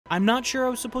I'm not sure I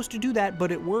was supposed to do that,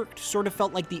 but it worked. Sort of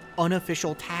felt like the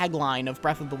unofficial tagline of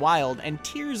Breath of the Wild, and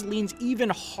Tears leans even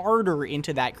harder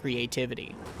into that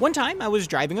creativity. One time, I was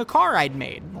driving a car I'd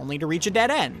made, only to reach a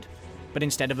dead end. But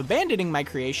instead of abandoning my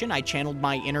creation, I channeled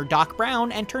my inner Doc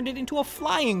Brown and turned it into a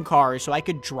flying car so I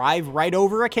could drive right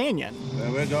over a canyon.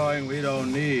 Where we're going, we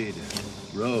don't need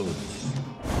roads.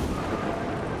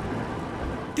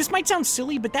 This might sound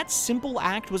silly, but that simple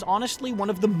act was honestly one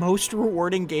of the most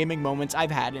rewarding gaming moments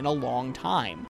I've had in a long time.